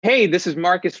Hey, this is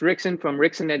Marcus Rickson from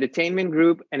Rickson Entertainment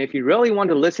Group. And if you really want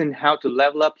to listen how to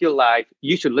level up your life,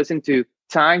 you should listen to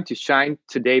Time to Shine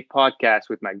Today podcast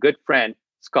with my good friend,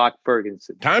 Scott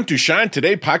Ferguson. Time to Shine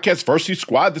Today podcast Varsity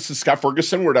Squad. This is Scott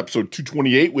Ferguson. We're at episode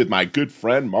 228 with my good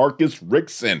friend, Marcus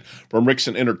Rickson from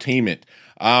Rickson Entertainment.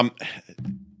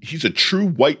 He's a true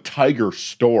white tiger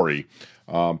story.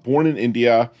 Born in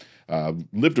India,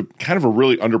 lived kind of a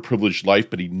really underprivileged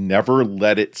life, but he never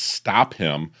let it stop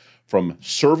him from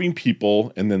serving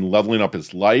people and then leveling up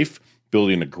his life,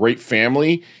 building a great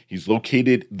family. He's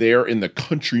located there in the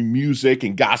country music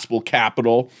and gospel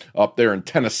capital up there in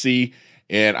Tennessee.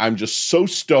 And I'm just so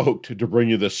stoked to bring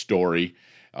you this story.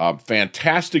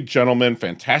 Fantastic gentleman,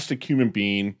 fantastic human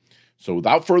being. So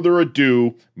without further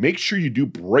ado, make sure you do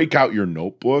break out your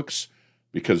notebooks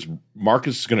because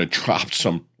Marcus is going to drop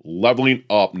some leveling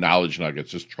up knowledge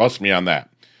nuggets. Just trust me on that.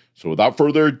 So without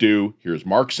further ado, here's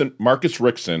Marcus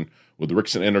Rickson with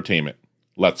Rickson Entertainment.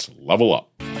 Let's level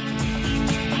up.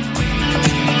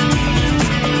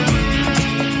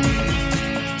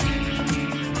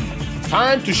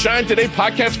 Time to Shine Today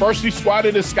podcast Varsity Squad.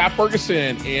 It is Scott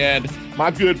Ferguson, and my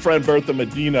good friend Bertha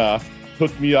Medina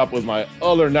hooked me up with my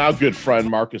other now good friend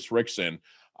Marcus Rickson.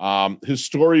 His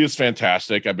story is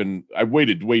fantastic. I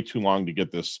waited way too long to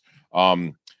get this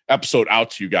episode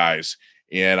out to you guys.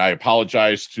 And I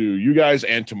apologize to you guys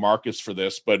and to Marcus for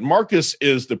this, but Marcus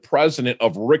is the president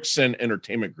of Rickson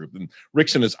Entertainment Group, and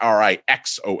Rickson is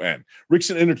R-I-X-O-N.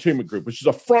 Rickson Entertainment Group, which is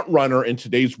a front runner in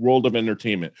today's world of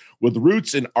entertainment, with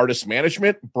roots in artist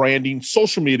management, branding,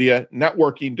 social media,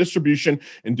 networking, distribution,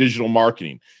 and digital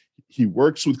marketing. He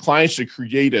works with clients to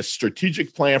create a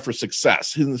strategic plan for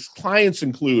success. His clients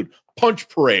include Punch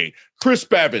Parade, Chris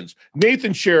Bevins,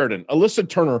 Nathan Sheridan, Alyssa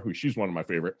Turner, who she's one of my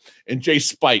favorite, and Jay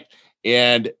Spike.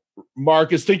 And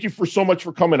Marcus, thank you so much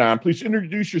for coming on. Please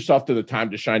introduce yourself to the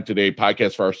Time to Shine Today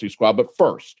podcast Varsity Squad. But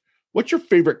first, what's your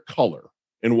favorite color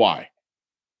and why?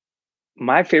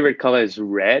 My favorite color is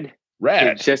red.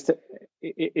 Red.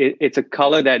 It's a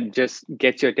color that just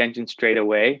gets your attention straight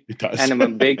away. It does. And I'm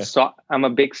a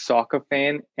big soccer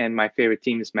fan, and my favorite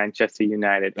team is Manchester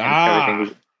United. And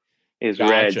everything is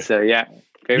gotcha. Red. So yeah,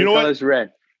 favorite color is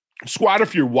red. Squad,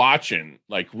 if you're watching,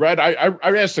 like red, I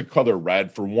asked the color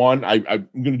red for one. I'm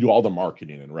going to do all the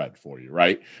marketing in red for you,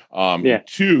 right?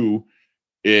 Two,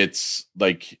 it's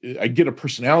like I get a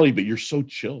personality, but you're so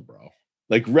chill, bro.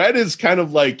 Like red is kind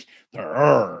of like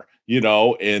the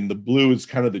and the blue is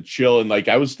kind of the chill. And like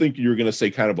I was thinking you were going to say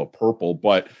kind of a purple,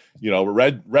 but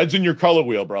red's in your color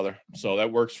wheel, brother. So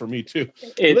that works for me too.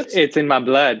 It's in my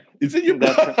blood. It's in your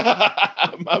blood,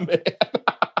 my man.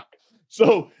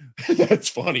 So that's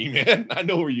funny, man. I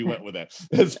know where you went with that.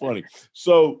 That's funny.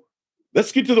 So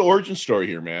let's get to the origin story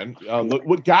here, man.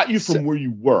 What got you from where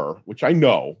you were, which I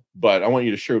know, but I want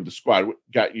you to share with the squad, what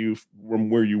got you from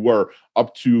where you were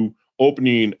up to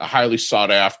opening a highly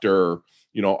sought after,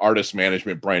 artist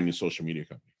management, branding, social media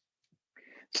company?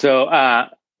 So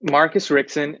Marcus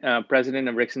Rickson, president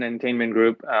of Rickson Entertainment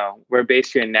Group. We're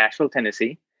based here in Nashville,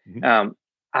 Tennessee. Mm-hmm.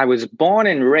 I was born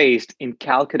and raised in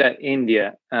Calcutta,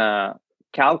 India.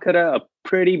 Calcutta, a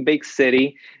pretty big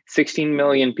city, 16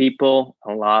 million people,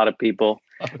 a lot of people.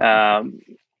 Wait a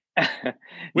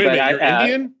minute, you're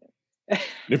Indian?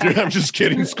 I'm just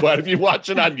kidding, Squad. If you watch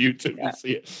it on YouTube, you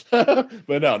see it.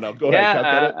 But no, go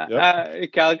ahead. Calcutta.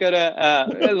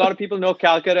 Calcutta. A lot of people know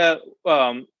Calcutta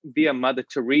via Mother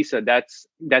Teresa.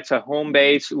 That's her home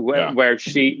base where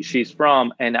she's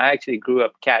from. And I actually grew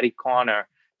up catty corner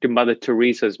to Mother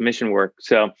Teresa's mission work.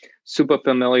 So super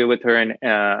familiar with her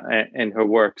and her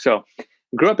work. So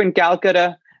grew up in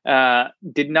Calcutta,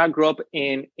 did not grow up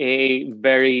in a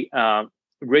very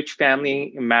rich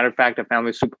family. Matter of fact, our family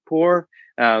was super poor.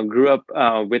 Grew up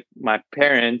with my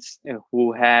parents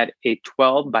who had a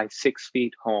 12 by 6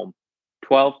 feet home,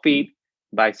 12 feet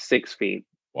by 6 feet.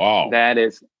 Wow. That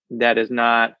is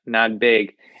not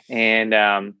big.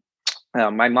 And,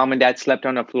 my mom and dad slept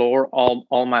on the floor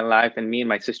all my life, and me and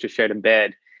my sister shared a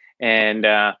bed. And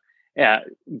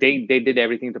they did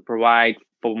everything to provide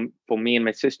for me and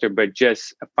my sister, but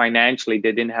just financially,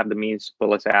 they didn't have the means to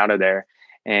pull us out of there.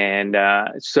 And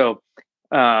so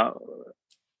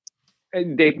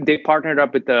they partnered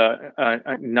up with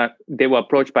they were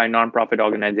approached by a nonprofit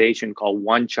organization called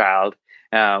One Child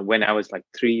when I was like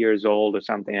 3 years old or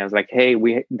something. I was like, hey,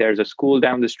 there's a school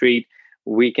down the street.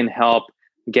 We can help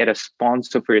get a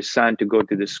sponsor for your son to go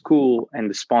to the school, and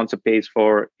the sponsor pays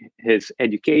for his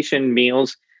education,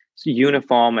 meals,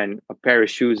 uniform, and a pair of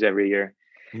shoes every year.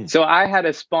 So I had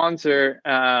a sponsor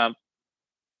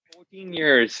 14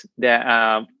 years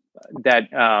that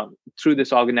through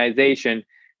this organization,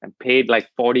 and paid like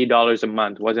 $40 a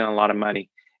month. Wasn't a lot of money.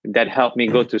 that helped me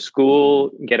go to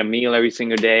school, get a meal every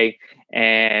single day,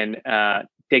 and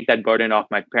take that burden off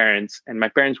my parents. And my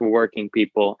parents were working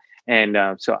people. And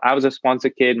so I was a sponsor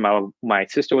kid. My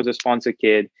sister was a sponsor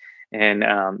kid. And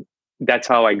that's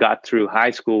how I got through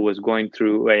high school, was going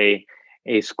through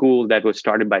a school that was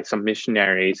started by some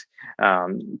missionaries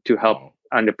to help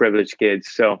underprivileged kids.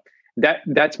 So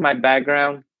that's my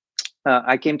background.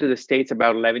 I came to the States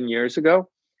about 11 years ago.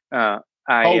 How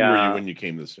old were you when you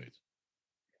came to the States?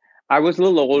 I was a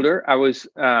little older. I was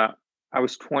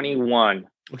 21.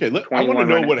 Okay, I want to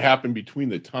know what happened between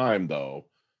the time, though,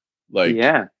 like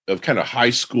of kind of high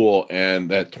school and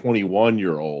that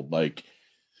 21-year-old. Like,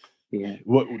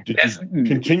 what did you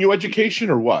continue education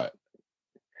or what?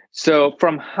 So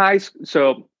from high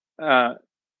school,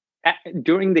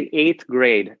 during the 8th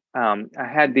grade, I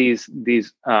had these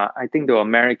I think the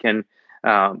American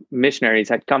missionaries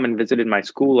had come and visited my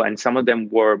school, and some of them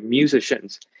were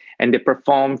musicians, and they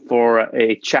performed for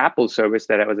a chapel service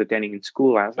that I was attending in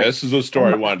school. I was like, this is a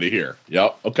story I wanted to hear.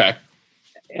 Yep. Okay.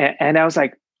 And I was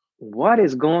like, what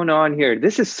is going on here?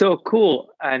 This is so cool.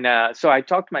 And so I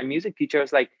talked to my music teacher. I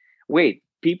was like, wait,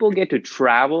 people get to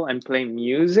travel and play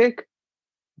music?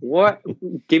 What?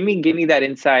 Give me that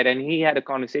insight. And he had a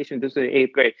conversation. This was the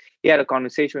 8th grade. He had a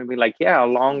conversation with me like, yeah,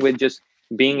 along with just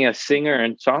being a singer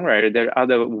and songwriter, there are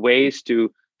other ways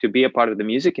to be a part of the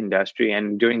music industry.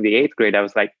 And during the 8th grade, I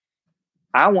was like,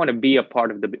 I want to be a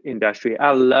part of the industry.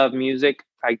 I love music.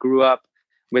 I grew up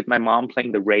with my mom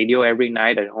playing the radio every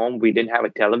night at home. We didn't have a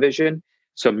television.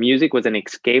 So music was an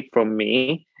escape from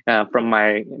me, from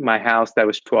my house that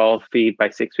was 12 feet by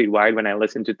 6 feet wide. When I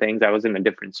listened to things, I was in a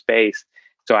different space.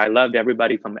 So I loved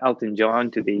everybody from Elton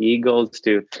John to the Eagles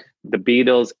to the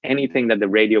Beatles, anything that the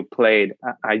radio played.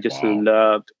 I just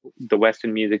loved the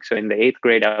Western music. So in the 8th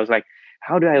grade, I was like,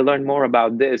 how do I learn more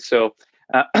about this? So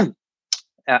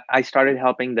I started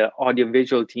helping the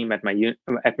audiovisual team at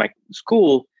my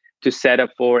school to set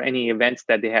up for any events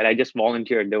that they had. I just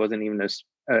volunteered. There wasn't even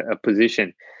a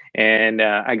position. And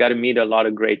I got to meet a lot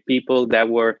of great people that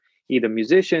were either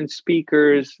musicians,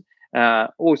 speakers,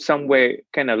 or some way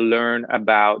kind of learn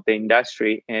about the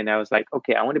industry. And I was like,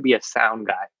 okay, I want to be a sound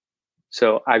guy.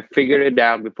 So I figured it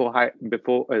out before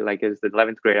like as the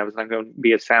 11th grade, I was like, going to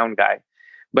be a sound guy.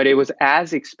 But it was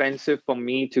as expensive for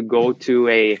me to go to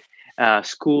a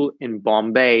school in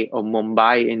Bombay or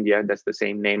Mumbai, India. That's the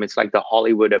same name. It's like the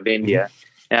Hollywood of India.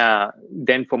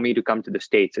 Then for me to come to the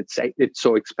States, it's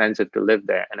so expensive to live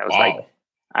there. And I was like,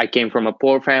 I came from a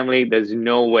poor family. There's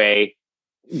no way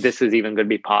this is even going to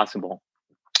be possible.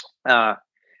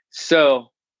 So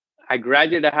I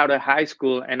graduated out of high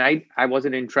school, and I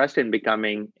wasn't interested in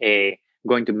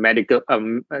going to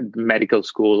medical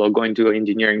school or going to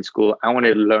engineering school. I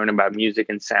wanted to learn about music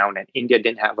and sound, and India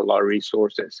didn't have a lot of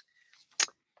resources.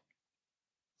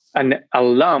 An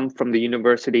alum from the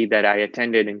university that I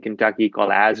attended in Kentucky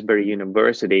called Asbury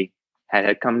University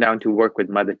had come down to work with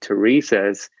Mother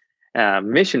Teresa's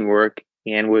mission work,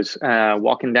 and was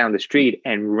walking down the street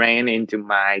and ran into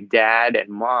my dad and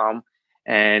mom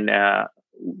and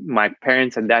my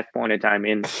parents at that point in time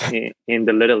in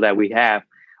the little that we have.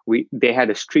 They had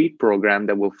a street program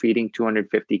that were feeding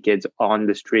 250 kids on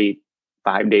the street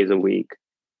 5 days a week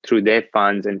through their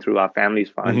funds and through our family's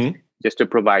funds, just to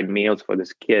provide meals for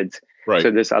these kids. Right.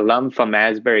 So this alum from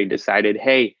Asbury decided,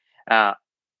 hey, I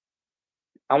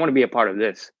want to be a part of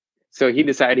this. So he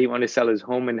decided he wanted to sell his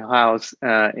home and house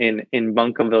in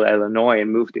Bunkerville, Illinois,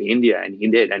 and move to India. And he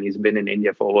did. And he's been in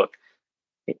India for over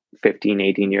 15,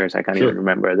 18 years. I can't even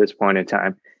remember at this point in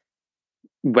time.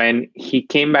 When he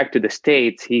came back to the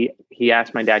States, he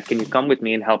asked my dad, can you come with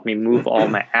me and help me move all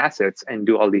my assets and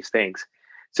do all these things?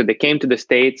 So they came to the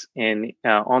States, and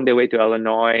on their way to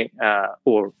Illinois,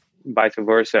 or vice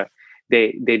versa,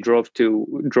 they drove through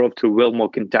Wilmore,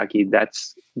 Kentucky.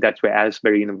 That's where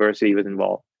Asbury University was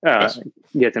involved.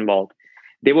 Gets involved.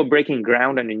 They were breaking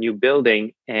ground on a new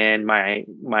building, and my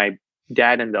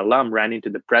dad and the alum ran into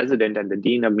the president and the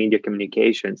dean of media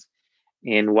communications.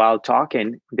 And while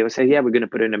talking, they would say, yeah, we're going to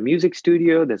put in a music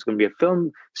studio. There's going to be a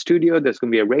film studio. There's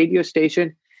going to be a radio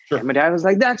station. Sure. And my dad was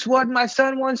like, that's what my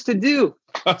son wants to do.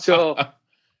 So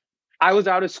I was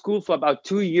out of school for about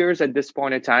 2 years at this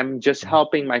point in time, just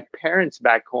helping my parents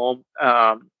back home.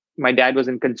 My dad was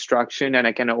in construction, and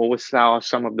I kind of oversaw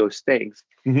some of those things.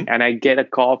 And I get a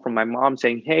call from my mom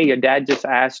saying, hey, your dad just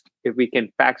asked if we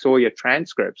can fax over your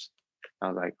transcripts. I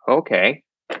was like, okay.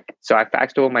 So I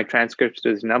faxed over my transcripts to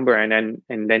his number, and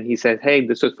then he said, hey,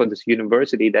 this was for this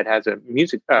university that has a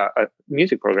music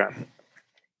program.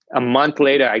 A month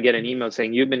later, I get an email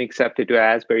saying, you've been accepted to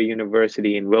Asbury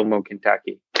University in Wilmore,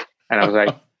 Kentucky. And I was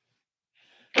like,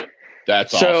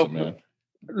 that's awesome, man.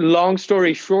 long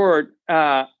story short,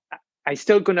 I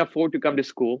still couldn't afford to come to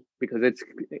school because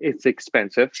it's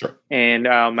expensive, Sure. and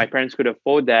my parents could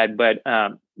afford that. But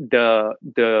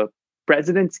the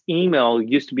president's email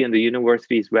used to be on the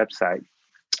university's website,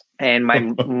 and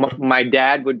my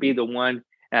dad would be the one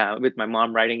with my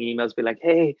mom writing emails, be like,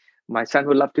 "Hey, my son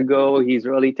would love to go. He's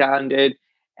really talented,"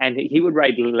 and he would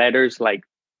write letters like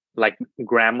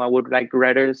grandma would write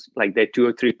letters, like they're 2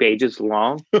 or 3 pages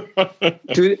long,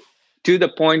 to the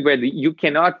point where you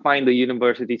cannot find the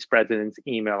university's president's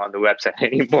email on the website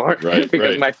anymore,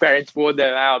 because my parents wore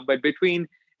them out. But between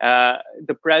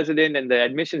the president and the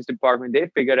admissions department, they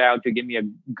figured out to give me a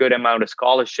good amount of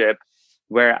scholarship,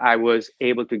 where I was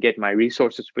able to get my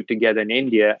resources put together in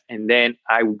India. And then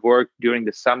I worked during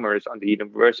the summers on the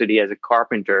university as a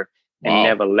carpenter and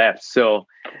never left. So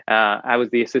I was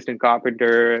the assistant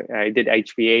carpenter. I did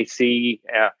HVAC.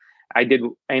 I did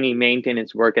any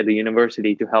maintenance work at the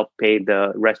university to help pay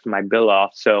the rest of my bill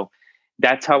off. So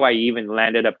that's how I even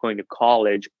landed up going to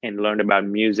college and learned about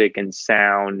music and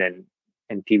sound and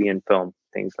TV and film,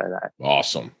 things like that.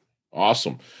 Awesome.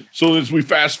 So as we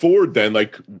fast forward then,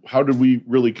 like, how did we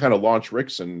really kind of launch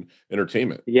Rickson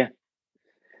Entertainment? Yeah.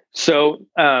 So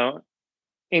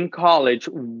in college,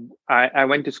 I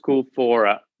went to school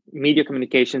for media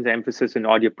communications, emphasis in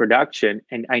audio production,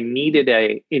 and I needed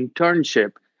a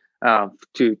internship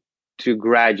to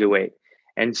graduate.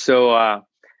 And so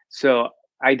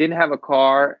I didn't have a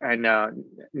car, and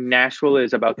Nashville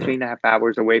is about 3.5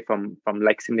 hours away from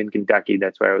Lexington, Kentucky.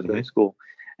 That's where I was going to school.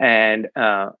 And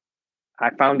I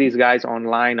found these guys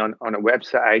online on a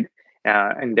website,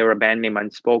 and they were a band named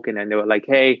Unspoken, and they were like,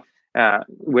 "Hey,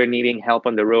 we're needing help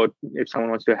on the road. If someone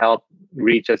wants to help,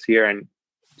 reach us here." And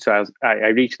so I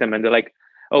reached them, and they're like,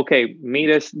 "Okay,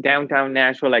 meet us downtown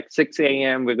Nashville like 6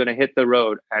 a.m. We're going to hit the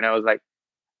road." And I was like,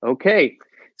 "Okay."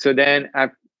 So then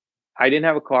I didn't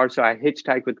have a car, so I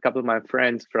hitchhiked with a couple of my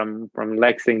friends from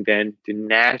Lexington to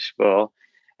Nashville,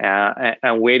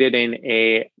 and waited in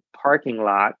a parking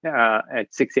lot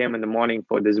at 6 a.m. in the morning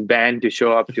for this band to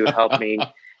show up to help me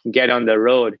get on the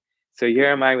road. So here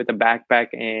am I with a backpack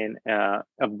and a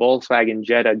Volkswagen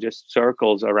Jetta just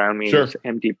circles around me in this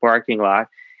empty parking lot.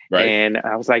 And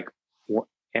I was like,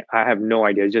 I have no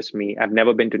idea. It's just me. I've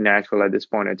never been to Nashville at this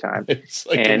point in time. It's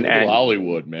like a little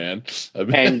Hollywood, man. I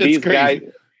mean, and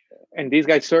these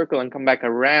guys circle and come back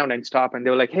around and stop. And they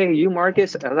were like, "Hey, you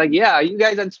Marcus?" I was like, "Yeah, are you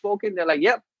guys Unspoken?" They're like,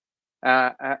 "Yep."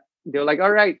 They were like,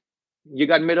 "All right, you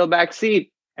got middle back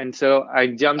seat." And so I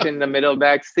jumped in the middle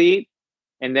back seat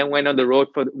and then went on the road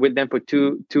with them for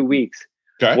two weeks.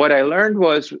 Okay. What I learned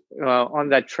was on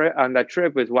that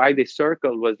trip was why they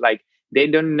circled was like, they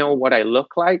don't know what I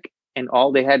look like. And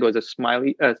all they had was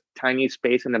a tiny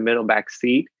space in the middle back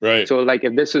seat. Right. So like,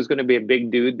 if this was going to be a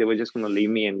big dude, they were just going to leave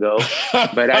me and go.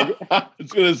 But I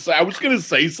was going to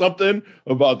say something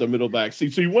about the middle back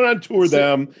seat. So you went on tour with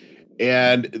them,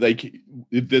 and like,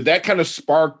 did that kind of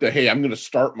spark the, hey, I'm going to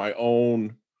start my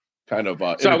own kind of.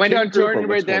 So I went on tour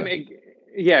with them.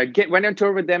 Went on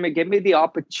tour with them. It gave me the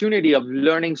opportunity of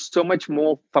learning so much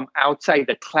more from outside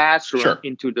the classroom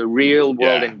into the real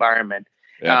world environment.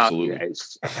 Absolutely.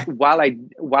 While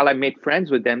I made friends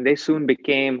with them, they soon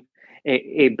became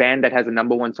a band that has a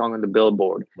 #1 song on the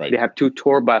Billboard. Right. They have 2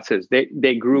 tour buses.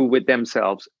 They grew with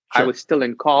themselves. Sure. I was still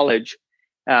in college,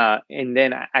 and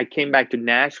then I came back to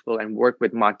Nashville and worked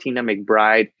with Martina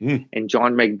McBride and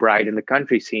John McBride in the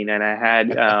country scene. And I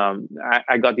had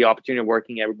I got the opportunity of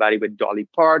working everybody with Dolly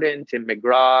Parton, Tim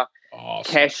McGraw,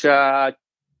 Kesha,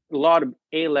 a lot of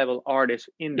A-level artists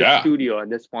in the studio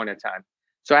at this point in time.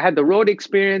 So I had the road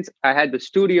experience, I had the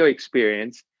studio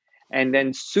experience. And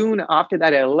then soon after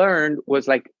that, I learned was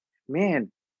like,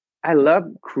 man, I love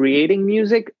creating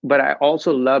music, but I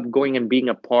also love going and being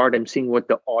a part and seeing what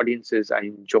the audiences are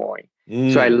enjoying.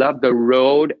 So I love the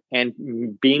road and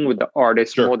being with the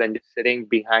artists more than just sitting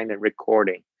behind and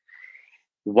recording.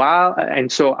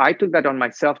 And so I took that on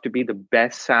myself to be the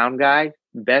best sound guy,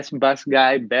 best bus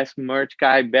guy, best merch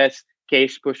guy, best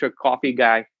case pusher, coffee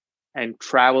guy, and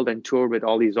traveled and toured with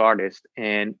all these artists.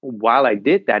 And while I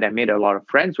did that, I made a lot of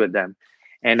friends with them.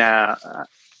 And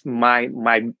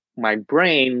my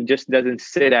brain just doesn't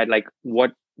sit at like,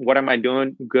 what am I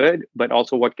doing good, but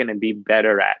also what can I be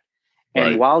better at?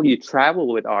 And while you travel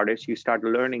with artists, you start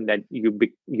learning that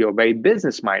you're very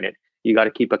business minded. You got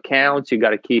to keep accounts. You got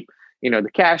to keep, the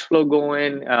cash flow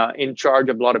going, in charge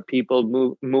of a lot of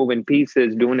people, moving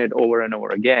pieces, doing it over and over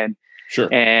again. Sure.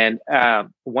 And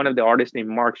one of the artists named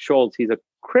Mark Schultz, he's a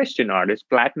Christian artist,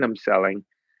 platinum selling,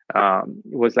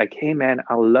 was like, "Hey man,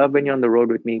 I love when you're on the road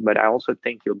with me, but I also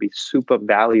think you'll be super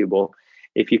valuable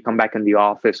if you come back in the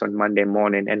office on Monday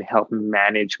morning and help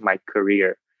manage my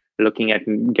career, looking at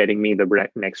getting me the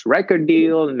next record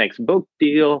deal, next book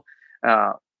deal,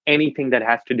 anything that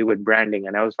has to do with branding.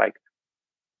 And I was like,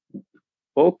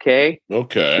 okay,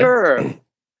 sure.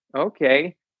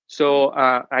 Okay. So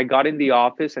I got in the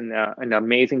office, and an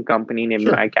amazing company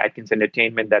named Mike Atkins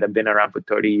Entertainment that have been around for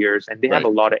 30 years. And they have a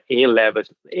lot of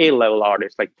A-level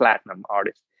artists, like platinum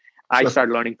artists. I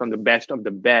started learning from the best of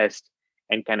the best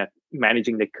and kind of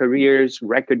managing the careers,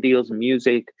 record deals,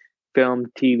 music, film,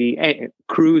 TV,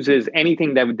 cruises,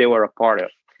 anything that they were a part of.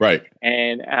 Right.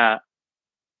 And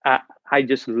I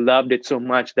just loved it so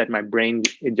much that my brain,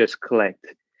 it just clicked.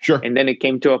 Sure. And then it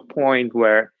came to a point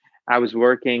where I was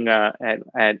working at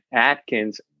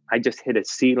Atkins. I just hit a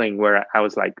ceiling where I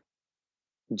was like,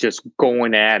 just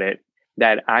going at it,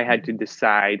 that I had to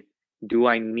decide, do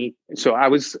I need, so I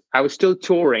was still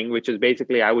touring, which is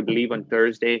basically I would leave on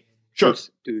Thursday. Sure.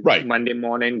 To Monday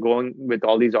morning, going with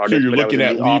all these artists. So you're looking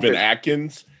at leaving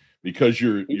Atkins because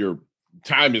your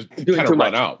time is kind of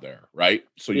run out there, right?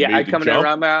 So you I come to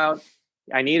run out.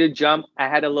 I need a jump. I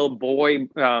had a little boy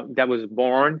that was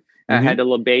born. I had a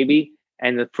little baby,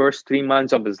 and the first 3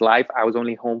 months of his life, I was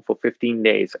only home for 15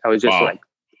 days. I was just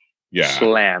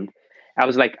slammed. I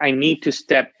was like, I need to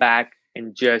step back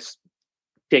and just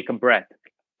take a breath.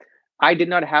 I did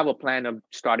not have a plan of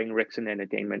starting Rickson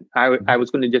Entertainment. I was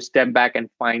going to just step back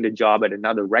and find a job at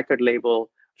another record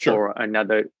label or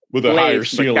another with a higher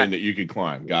ceiling that you could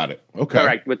climb. Got it. Okay.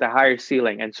 Correct. With a higher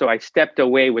ceiling. And so I stepped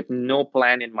away with no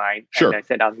plan in mind. And I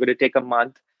said, I'm going to take a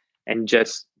month and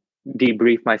just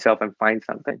debrief myself and find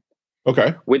something.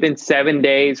 Okay. Within 7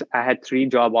 days, I had 3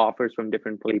 job offers from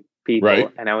different people. Right.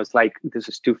 And I was like, this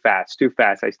is too fast.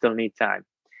 I still need time.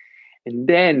 And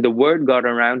then the word got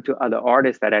around to other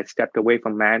artists that I stepped away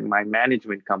from my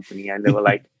management company. And they were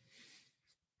like,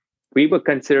 we were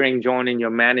considering joining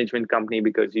your management company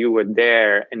because you were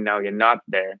there and now you're not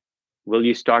there. Will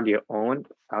you start your own?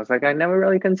 I was like, I never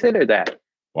really considered that.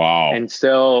 Wow. And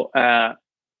so,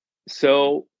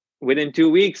 so within 2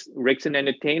 weeks, Rickson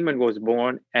Entertainment was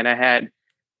born, and I had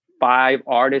 5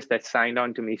 artists that signed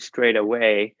on to me straight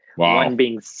away. Wow.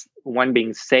 One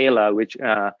being Sailor, which,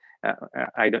 they're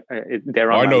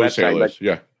on I my know website, Sailors,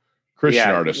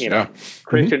 Christian artists,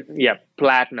 Christian,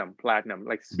 platinum,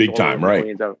 like big time,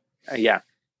 right?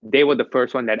 They were the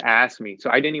first one that asked me, so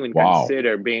I didn't even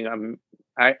consider being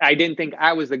I didn't think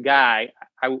I was the guy.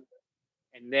 And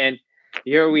then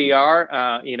here we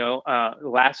are.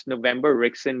 Last November,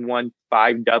 Rickson won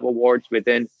 5 Dove Awards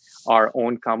within our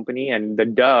own company, and the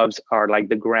Doves are like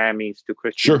the Grammys to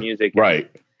Christian music, right?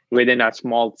 Within our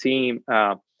small team.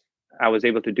 I was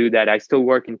able to do that. I still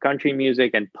work in country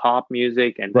music and pop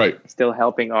music, and still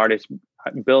helping artists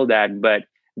build that. But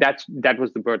that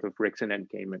was the birth of Rickson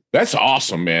Entertainment. That's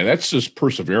awesome, man. That's just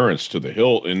perseverance to the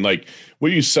hilt. And like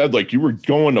what you said, like you were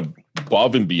going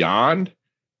above and beyond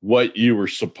what you were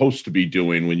supposed to be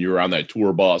doing when you were on that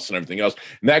tour bus and everything else.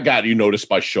 And that got you noticed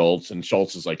by Schultz, and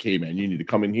Schultz is like, hey man, you need to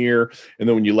come in here. And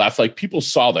then when you left, like people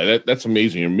saw that's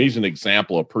amazing. An amazing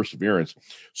example of perseverance.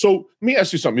 So let me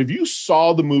ask you something. If you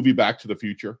saw the movie Back to the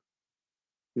Future?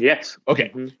 Yes. Okay.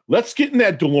 Mm-hmm. Let's get in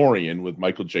that DeLorean with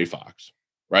Michael J. Fox,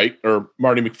 right? Or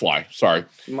Marty McFly. Sorry.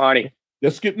 Marty.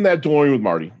 Let's get in that DeLorean with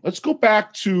Marty. Let's go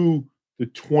back to the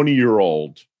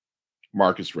 20-year-old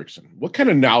Marcus Rickson. What kind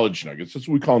of knowledge nuggets, that's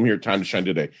what we call him here at Time to Shine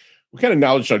today. What kind of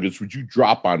knowledge nuggets would you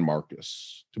drop on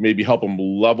Marcus to maybe help him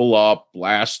level up,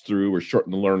 blast through, or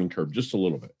shorten the learning curve just a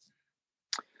little bit?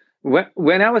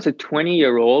 When I was a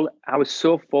 20-year-old, I was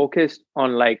so focused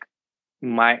on like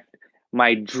my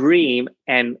dream,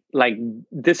 and like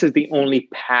this is the only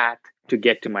path to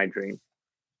get to my dream.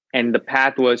 And the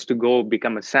path was to go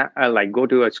become go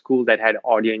to a school that had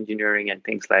audio engineering and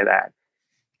things like that.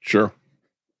 Sure.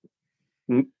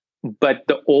 But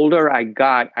the older I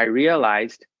got, I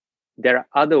realized there are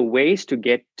other ways to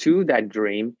get to that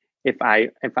dream. If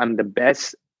I'm the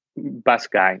best bus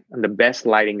guy, I'm the best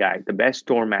lighting guy, the best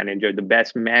store manager, the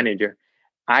best manager,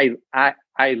 I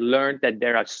learned that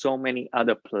there are so many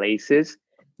other places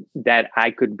that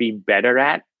I could be better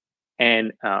at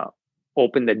and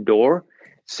open the door.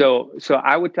 So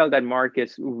I would tell that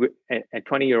Marcus, a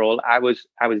 20-year-old, I was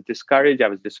discouraged, I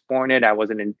was disappointed, I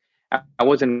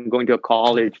wasn't going to a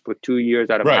college for 2 years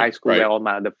out of high school where all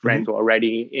my other friends were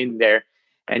already in there.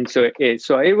 And so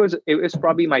it was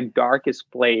probably my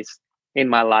darkest place in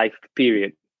my life,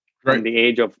 period, from the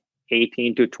age of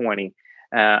 18 to 20.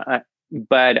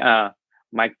 But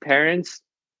my parents,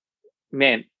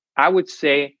 man, I would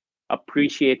say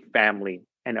appreciate family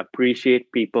and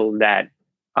appreciate people that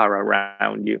are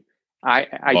around you. I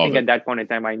think at that point in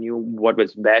time, I knew what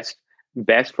was best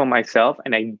best for myself,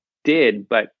 and I did,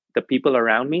 but the people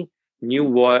around me knew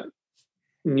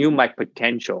my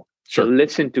potential. So Sure.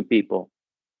 listen to people,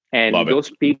 and Love it. those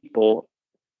people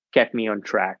kept me on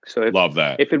track. So Love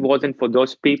that. if it wasn't for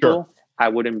those people, Sure. I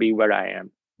wouldn't be where I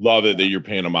am. Love it that you're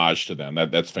paying homage to them.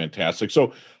 That's fantastic.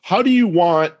 So how do you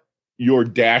want your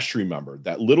dash remembered?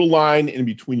 That little line in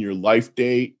between your life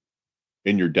date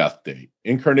and your death date,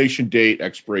 incarnation date,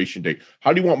 expiration date.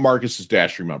 How do you want Marcus's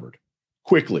dash remembered?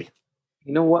 Quickly.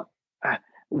 You know what?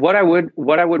 What I would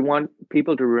want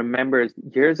people to remember is,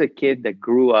 here's a kid that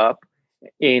grew up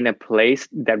in a place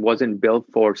that wasn't built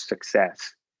for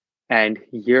success. And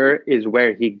here is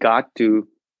where he got to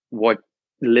what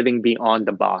living beyond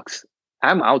the box.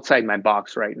 I'm outside my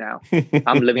box right now.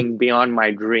 I'm living beyond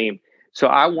my dream. So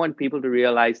I want people to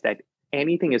realize that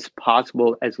anything is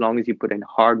possible as long as you put in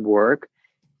hard work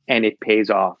and it pays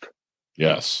off.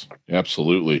 Yes,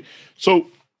 absolutely. So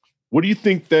what do you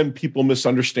think then people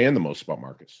misunderstand the most about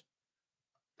Marcus?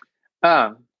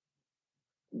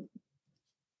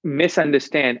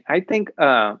 Misunderstand. I think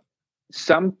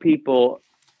some people,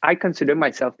 I consider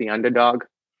myself the underdog,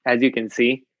 as you can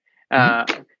see.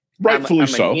 Rightfully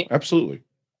so. Absolutely.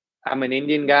 I'm an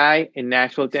Indian guy in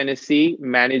Nashville, Tennessee,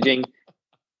 managing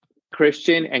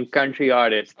Christian and country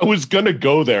artists. I was going to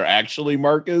go there, actually,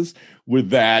 Marcus, with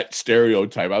that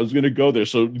stereotype. I was going to go there.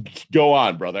 So go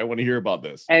on, brother. I want to hear about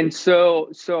this. And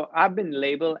so I've been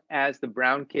labeled as the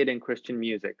brown kid in Christian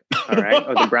music, all right?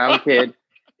 Or the brown kid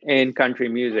in country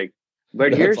music.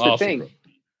 But here's the thing. Bro.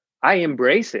 I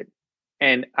embrace it.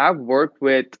 And I've worked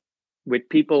with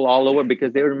people all over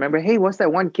because they remember, hey, what's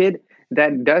that one kid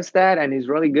that does that and is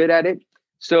really good at it?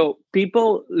 So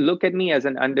people look at me as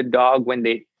an underdog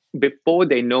before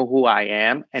they know who I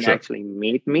am and Sure. actually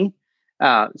meet me.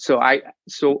 So I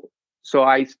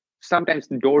sometimes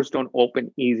the doors don't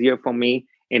open easier for me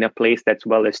in a place that's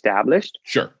well established.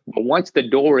 Sure. But once the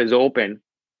door is open,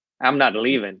 I'm not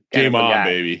leaving. Game on,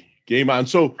 baby. Game on.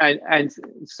 So and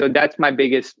so that's my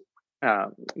biggest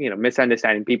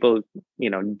misunderstanding. People,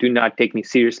 do not take me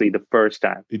seriously the first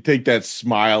time. They take that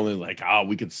smile and like, oh,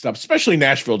 we could stop, especially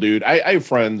Nashville, dude. I have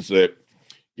friends that,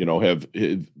 have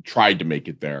tried to make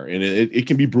it there, and it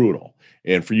can be brutal.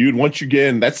 And for you, once you get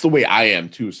in, that's the way I am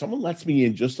too. If someone lets me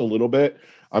in just a little bit,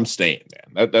 I'm staying,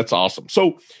 man. That's awesome.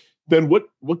 So then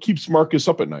what keeps Marcus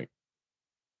up at night?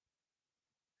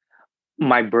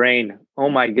 My brain. Oh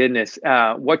my goodness.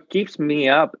 What keeps me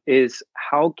up is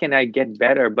how can I get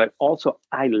better? But also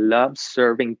I love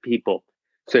serving people.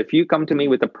 So if you come to me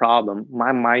with a problem,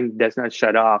 my mind does not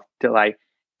shut off till I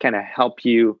kind of help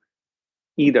you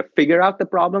either figure out the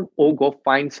problem or go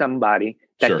find somebody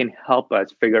that Sure. can help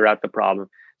us figure out the problem.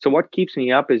 So what keeps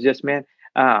me up is just, man,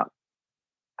 I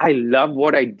love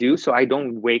what I do. So I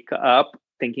don't wake up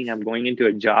thinking I'm going into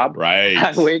a job. Right.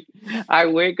 I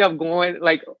wake up going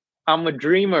like, I'm a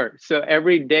dreamer. So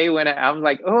every day when I'm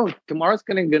like, oh, tomorrow's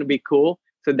gonna be cool.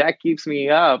 So that keeps me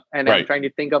up. And Right. I'm trying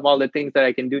to think of all the things that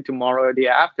I can do tomorrow or the day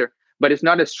after. But it's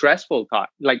not a stressful thought.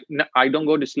 Like, no, I don't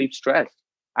go to sleep stressed.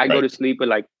 I go Right. to sleep with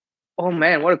like, oh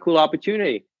man, what a cool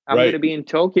opportunity. I'm Right. going to be in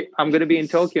Tokyo. I'm going to be in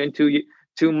Tokyo in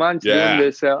 2 months Yeah.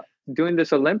 doing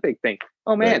this Olympic thing.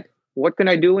 Oh man, Right. what can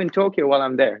I do in Tokyo while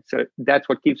I'm there? So that's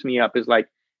what keeps me up, is like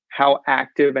how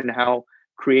active and how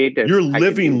creative. You're I can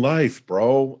living be. life,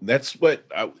 bro. That's what,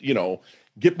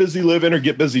 get busy living or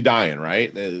get busy dying,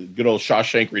 right? The good old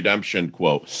Shawshank Redemption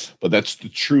quote. But that's the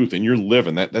truth, and you're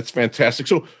living. That's fantastic.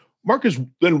 So, Marcus,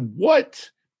 then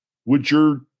what would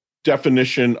your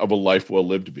definition of a life well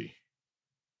lived be?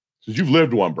 Because you've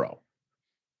lived one, bro.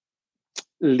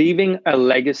 Leaving a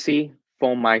legacy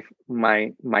for my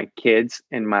kids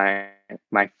and my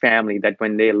family, that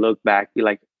when they look back, be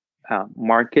like,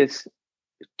 Marcus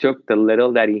took the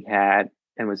little that he had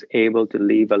and was able to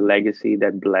leave a legacy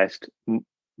that blessed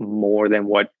more than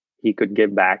what he could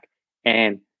give back,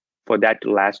 and for that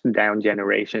to last down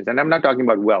generations. And I'm not talking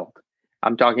about wealth.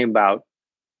 I'm talking about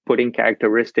putting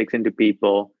characteristics into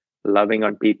people, loving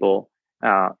on people,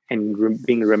 and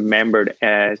being remembered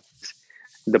as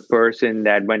the person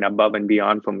that went above and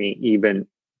beyond for me, even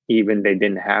they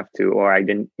didn't have to, or I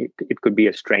didn't. It could be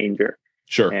a stranger.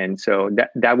 Sure. And so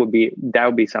that would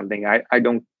be something. I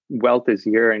don't. Wealth is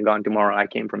here and gone tomorrow. I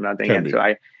came from nothing, and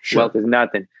so Sure. wealth is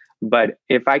nothing. But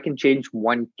if I can change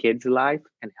one kid's life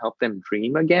and help them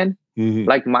dream again, Mhm.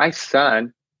 like my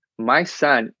son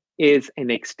is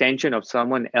an extension of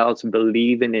someone else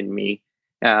believing in me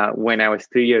when I was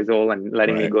 3 years old and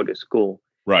letting me Right. go to school.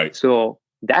 Right. So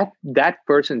that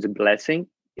person's blessing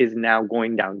is now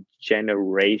going down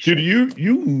generations. Dude,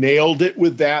 you nailed it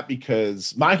with that,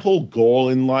 because my whole goal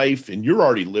in life, and you're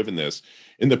already living this,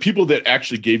 And the people that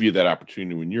actually gave you that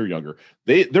opportunity when you're younger,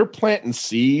 they're planting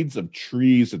seeds of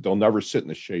trees that they'll never sit in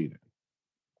the shade in.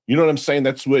 You know what I'm saying?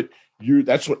 That's what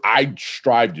I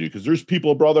strive to do, because there's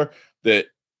people, brother, that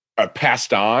are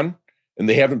passed on and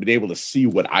they haven't been able to see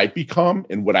what I've become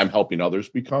and what I'm helping others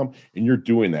become. And you're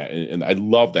doing that. And I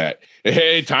love that.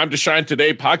 Hey, Time to Shine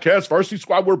Today podcast, Varsity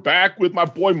Squad. We're back with my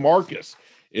boy, Marcus.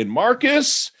 And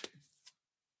Marcus,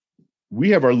 we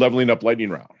have our leveling up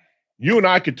lightning round. You and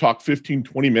I could talk 15,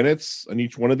 20 minutes on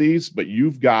each one of these, but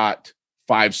you've got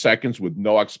 5 seconds with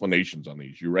no explanations on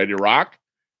these. You ready to rock?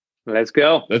 Let's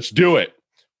go. Let's do it.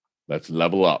 Let's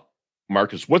level up.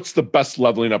 Marcus, what's the best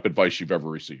leveling up advice you've ever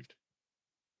received?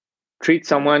 Treat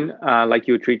someone like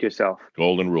you would treat yourself.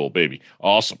 Golden rule, baby.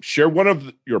 Awesome. Share one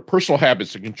of your personal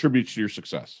habits that contributes to your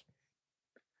success.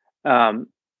 Oh,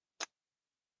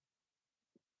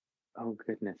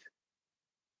 goodness.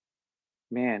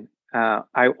 Man,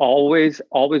 I always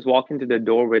walk into the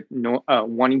door with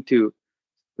wanting to,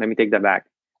 let me take that back.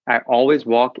 I always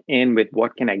walk in with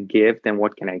what can I give, then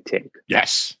what can I take?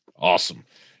 Yes. Awesome.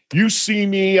 You see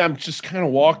me, I'm just kind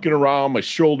of walking around, my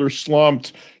shoulders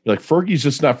slumped. You're like, Fergie's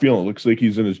just not feeling it. Looks like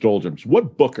he's in his doldrums.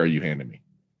 What book are you handing me?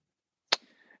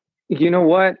 You know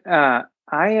what?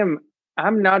 I'm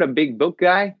not a big book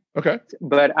guy. Okay.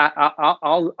 But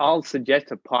I'll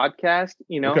suggest a podcast,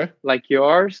 like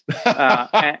yours.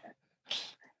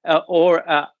 I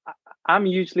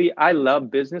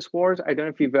love Business Wars. I don't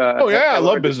know if you've I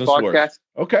love Business Wars.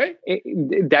 Okay.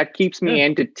 That keeps me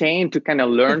entertained to kind of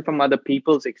learn from other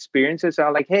people's experiences. So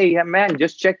I'm like, hey, man,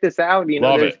 just check this out.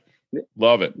 Love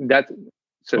it. That's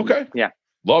so okay. Yeah.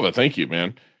 Love it. Thank you,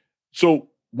 man. So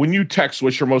when you text,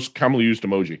 what's your most commonly used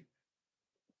emoji?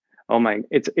 Oh my,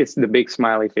 it's the big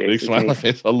smiley face. Big smiley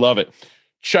face. I love it.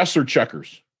 Chess or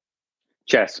checkers?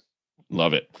 Chess.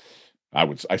 Love it.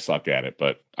 I suck at it,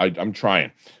 but I'm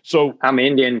trying. So I'm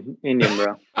Indian,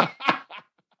 bro.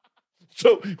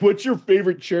 So what's your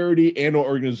favorite charity and or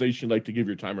organization you'd like to give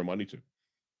your time or money to?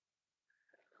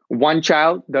 One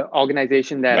Child, the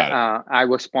organization that I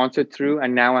was sponsored through,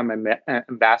 and now I'm an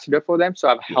ambassador for them. So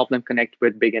I've helped them connect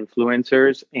with big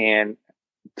influencers, and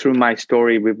through my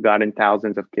story, we've gotten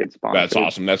thousands of kids sponsored. That's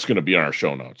awesome. That's going to be on our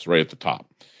show notes right at the top.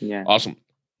 Yeah. Awesome.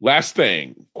 Last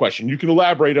question. You can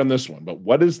elaborate on this one, but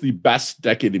what is the best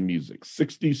decade in music?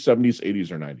 60s, 70s,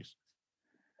 80s, or 90s?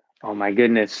 Oh my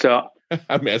goodness. So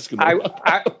I'm asking. I was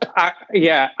a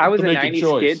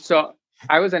 90s kid. So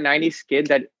I was a 90s kid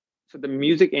so the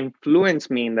music influenced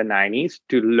me in the 90s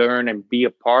to learn and be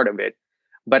a part of it.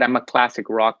 But I'm a classic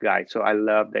rock guy. So I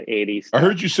love the 80s stuff. I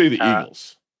heard you say the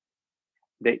Eagles.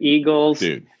 The Eagles.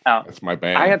 Dude, that's my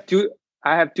band.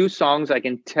 I have two songs I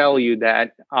can tell you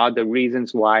that are the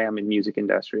reasons why I'm in music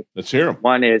industry. Let's hear them.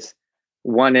 One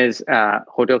is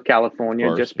Hotel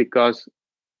California, just because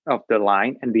of the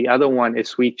line, and the other one is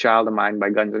Sweet Child of Mine by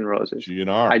Guns N' Roses.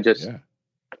 GNR.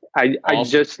 I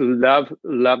just love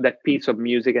that piece of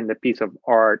music and the piece of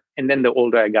art. And then the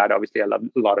older I got, obviously I love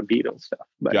a lot of Beatles stuff.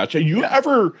 But, gotcha. I love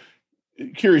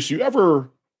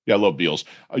Beatles.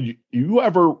 You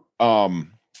ever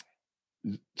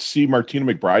see Martina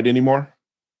McBride anymore?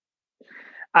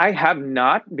 I have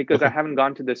not, because I haven't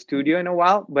gone to the studio in a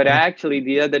while. But actually,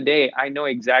 the other day, I know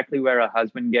exactly where her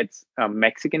husband gets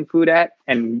Mexican food at.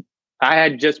 And I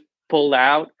had just pulled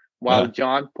out while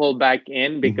John pulled back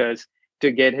in because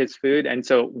to get his food. And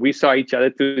so we saw each other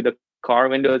through the car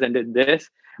windows and did this.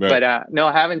 Right. But no,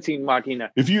 I haven't seen Martina.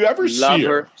 If you ever see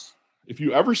her,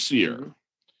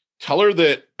 tell her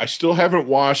that I still haven't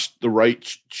washed the right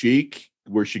cheek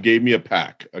where she gave me a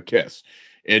kiss.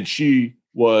 And she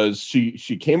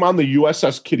came on the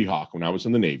USS Kitty Hawk when I was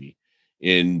in the Navy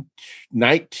in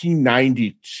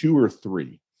 1992 or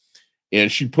 3. And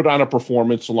she put on a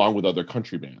performance along with other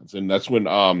country bands. And that's when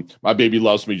My Baby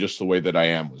Loves Me Just the Way That I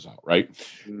Am was out, right?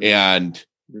 Mm-hmm. And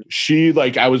she,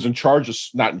 I was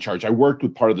I worked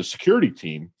with part of the security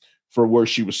team for where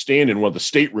she was staying in one of the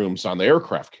staterooms on the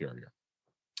aircraft carrier.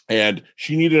 And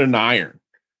she needed an iron.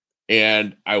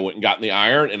 And I went and got in the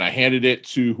iron, and I handed it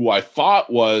to who I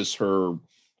thought was her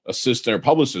assistant or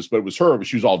publicist, but it was her. But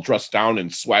she was all dressed down in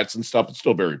sweats and stuff, but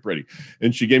still very pretty.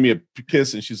 And she gave me a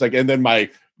kiss, and she's like, and then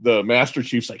the Master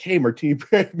Chief's like, hey, Martina,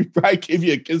 I gave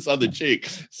you a kiss on the cheek.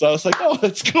 So I was like, oh,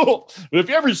 that's cool. But if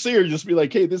you ever see her, just be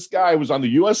like, hey, this guy was on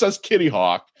the USS Kitty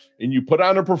Hawk, and you put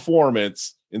on a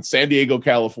performance in San Diego,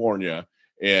 California.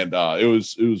 And it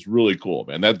was really cool,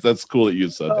 man. That's cool that you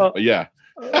said that. But yeah.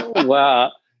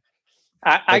 Wow.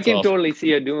 I can totally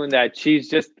see her doing that. She's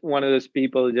just one of those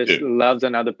people who just loves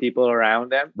on other people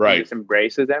around them. Right. Just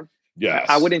embraces them. Yes.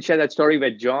 I wouldn't share that story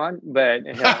with John, but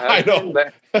I know.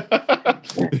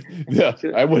 Yeah,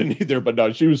 I wouldn't either. But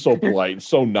no, she was so polite,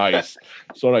 so nice,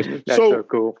 so nice. That's so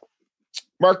cool.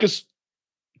 Marcus,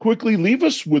 quickly leave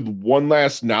us with one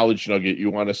last knowledge nugget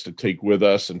you want us to take with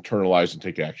us, internalize, and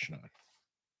take action on.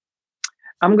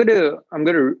 I'm gonna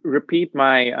repeat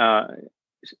my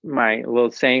my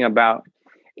little saying about,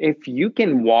 if you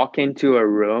can walk into a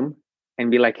room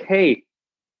and be like, hey,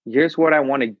 here's what I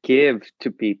want to give to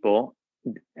people.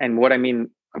 And what I mean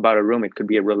about a room, it could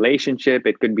be a relationship,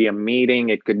 it could be a meeting,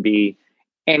 it could be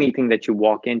anything that you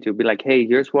walk into. Be like, hey,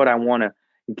 here's what I want to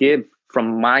give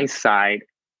from my side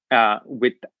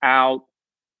without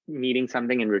needing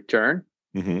something in return.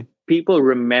 Mm-hmm. People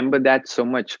remember that so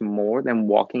much more than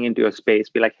walking into a space.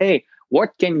 Be like, hey,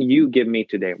 what can you give me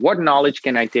today? What knowledge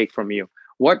can I take from you?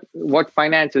 What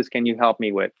finances can you help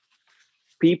me with?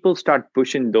 People start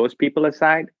pushing those people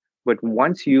aside. But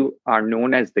once you are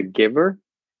known as the giver,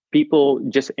 people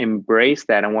just embrace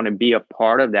that and want to be a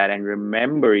part of that and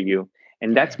remember you.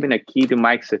 And that's been a key to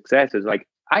my success, is like,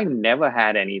 I never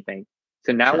had anything.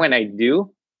 So now when I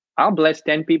do, I'll bless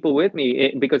 10 people with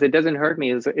me because it doesn't hurt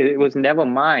me. It was never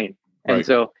mine. And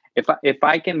so if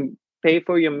I can pay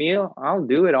for your meal, I'll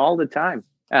do it all the time.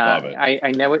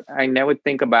 I never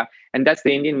think about, and that's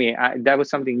the Indian me. That was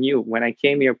something new. When I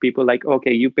came here, people like,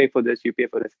 okay, you pay for this, you pay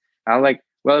for this. I'm like,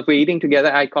 well, if we're eating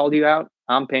together, I called you out,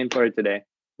 I'm paying for it today.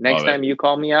 Next time you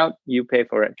call me out, you pay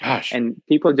for it. Gosh. And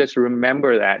people just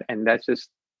remember that. And that's just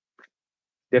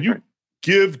different.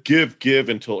 You give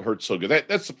until it hurts so good.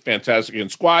 That's fantastic.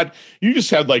 And Squad, you just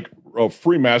had like a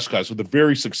free masterclass with a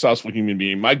very successful human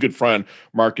being, my good friend,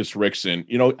 Marcus Rickson.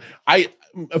 You know, I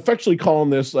affectionately call him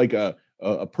this like a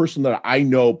person that I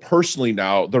know personally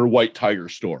now, their white tiger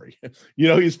story. You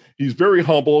know, he's very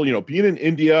humble, you know, being in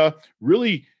India,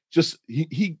 really just,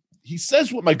 he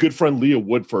says what my good friend Leah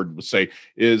Woodford would say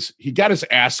is he got his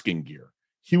asking gear.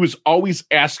 He was always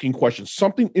asking questions.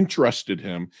 Something interested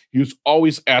him. He was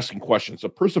always asking questions. The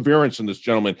perseverance in this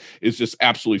gentleman is just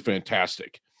absolutely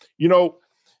fantastic. You know,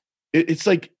 it's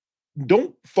like,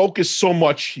 don't focus so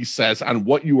much, he says, on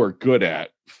what you are good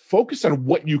at. Focus on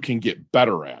what you can get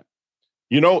better at.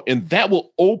 You know, and that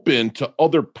will open to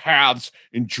other paths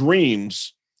and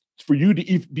dreams for you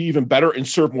to be even better and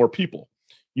serve more people.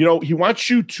 You know, he wants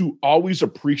you to always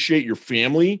appreciate your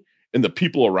family and the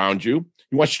people around you.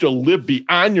 He wants you to live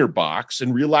beyond your box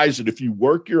and realize that if you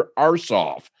work your arse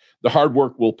off, the hard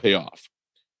work will pay off.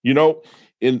 You know,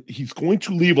 and he's going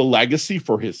to leave a legacy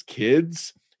for his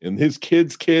kids and his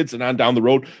kids' kids and on down the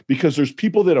road, because there's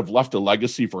people that have left a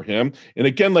legacy for him. And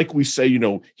again, like we say, you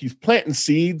know, he's planting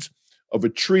seeds of a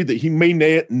tree that he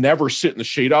may never sit in the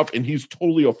shade of, and he's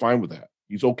totally fine with that.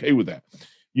 He's okay with that.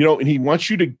 You know, and he wants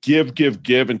you to give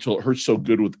until it hurts so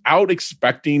good without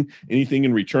expecting anything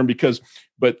in return.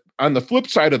 But on the flip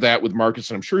side of that with Marcus,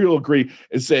 and I'm sure you'll agree,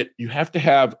 is that you have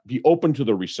to be open to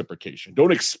the reciprocation.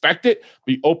 Don't expect it,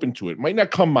 be open to it. It might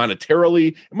not come monetarily.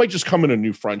 It might just come in a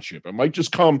new friendship. It might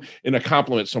just come in a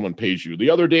compliment someone pays you. The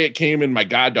other day it came in my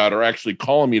goddaughter actually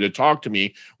calling me to talk to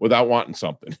me without wanting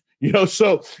something. You know,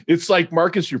 so it's like,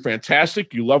 Marcus, you're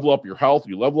fantastic. You level up your health.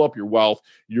 You level up your wealth.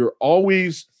 You're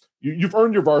always... You've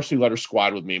earned your varsity letter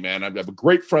squad with me, man. I have a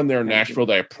great friend there in Nashville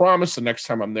that I promise the next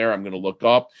time I'm there, I'm going to look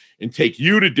up and take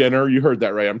you to dinner. You heard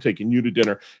that right. I'm taking you to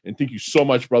dinner. And thank you so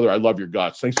much, brother. I love your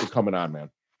guts. Thanks for coming on,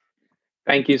 man.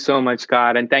 Thank you so much,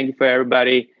 Scott. And thank you for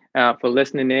everybody for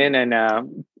listening in.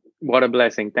 And what a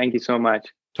blessing. Thank you so much.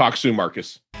 Talk soon,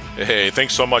 Marcus. Hey,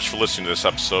 thanks so much for listening to this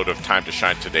episode of Time to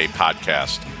Shine Today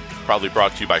podcast. Proudly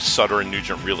brought to you by Sutter &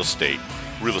 Nugent Real Estate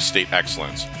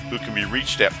Excellence, who can be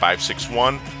reached at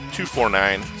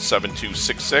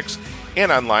 561-249-7266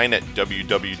 and online at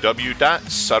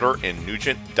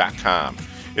www.sutterandnugent.com.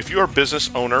 If you are a business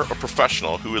owner or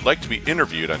professional who would like to be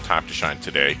interviewed on Time to Shine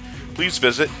Today, please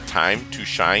visit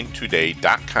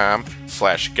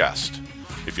timetoshinetoday.com/guest.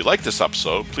 If you like this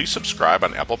episode, please subscribe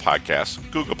on Apple Podcasts,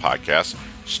 Google Podcasts,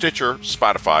 Stitcher,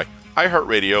 Spotify,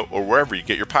 iHeartRadio, or wherever you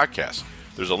get your podcasts.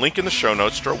 There's a link in the show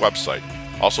notes to our website.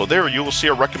 Also there, you will see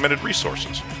our recommended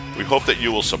resources. We hope that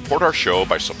you will support our show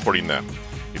by supporting them.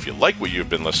 If you like what you've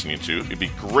been listening to, it'd be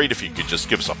great if you could just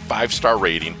give us a 5-star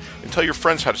rating and tell your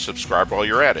friends how to subscribe while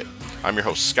you're at it. I'm your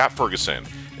host, Scott Ferguson,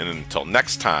 and until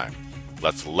next time,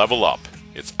 let's level up.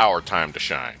 It's our time to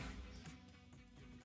shine.